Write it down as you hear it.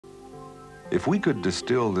If we could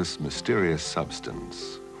distill this mysterious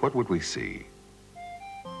substance, what would we see?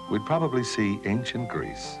 We'd probably see ancient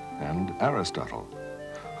Greece and Aristotle,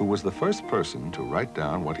 who was the first person to write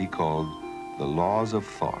down what he called the laws of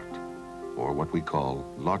thought, or what we call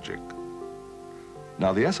logic.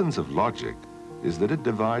 Now, the essence of logic is that it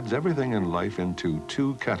divides everything in life into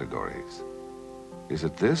two categories. Is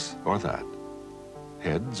it this or that?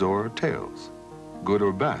 Heads or tails? Good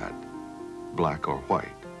or bad? Black or white?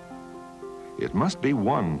 It must be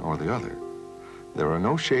one or the other. There are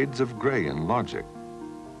no shades of gray in logic.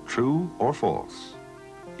 True or false?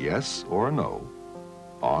 Yes or no?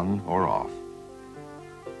 On or off?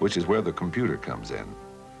 Which is where the computer comes in,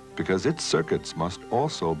 because its circuits must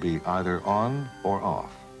also be either on or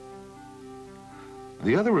off.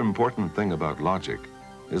 The other important thing about logic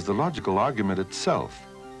is the logical argument itself,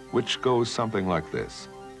 which goes something like this.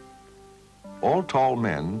 All tall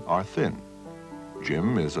men are thin.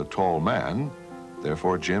 Jim is a tall man,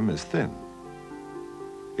 therefore Jim is thin.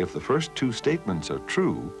 If the first two statements are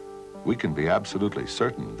true, we can be absolutely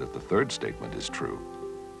certain that the third statement is true.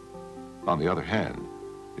 On the other hand,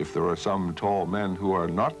 if there are some tall men who are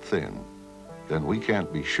not thin, then we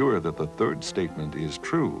can't be sure that the third statement is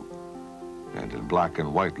true. And in black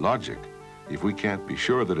and white logic, if we can't be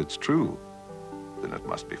sure that it's true, then it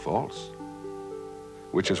must be false.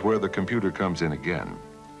 Which is where the computer comes in again,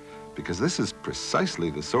 because this is precisely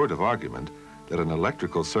the sort of argument that an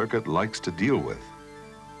electrical circuit likes to deal with.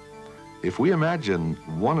 If we imagine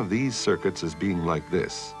one of these circuits as being like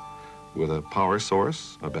this, with a power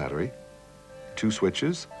source, a battery, two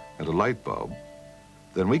switches, and a light bulb,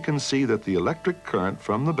 then we can see that the electric current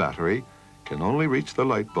from the battery can only reach the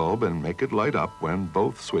light bulb and make it light up when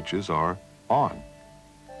both switches are on.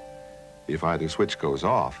 If either switch goes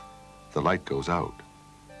off, the light goes out.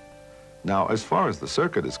 Now, as far as the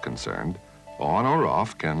circuit is concerned, on or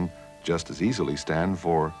off can just as easily stand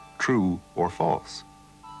for true or false.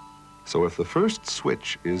 So if the first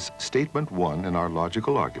switch is statement 1 in our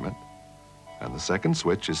logical argument, and the second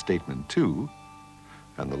switch is statement 2,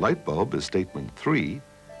 and the light bulb is statement 3,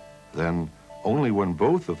 then only when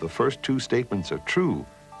both of the first two statements are true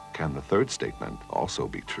can the third statement also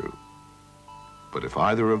be true. But if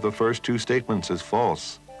either of the first two statements is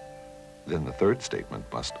false, then the third statement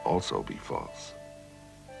must also be false.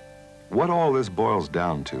 What all this boils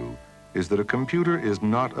down to is that a computer is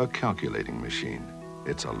not a calculating machine.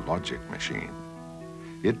 It's a logic machine.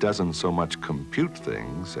 It doesn't so much compute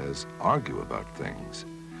things as argue about things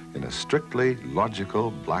in a strictly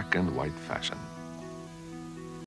logical black and white fashion.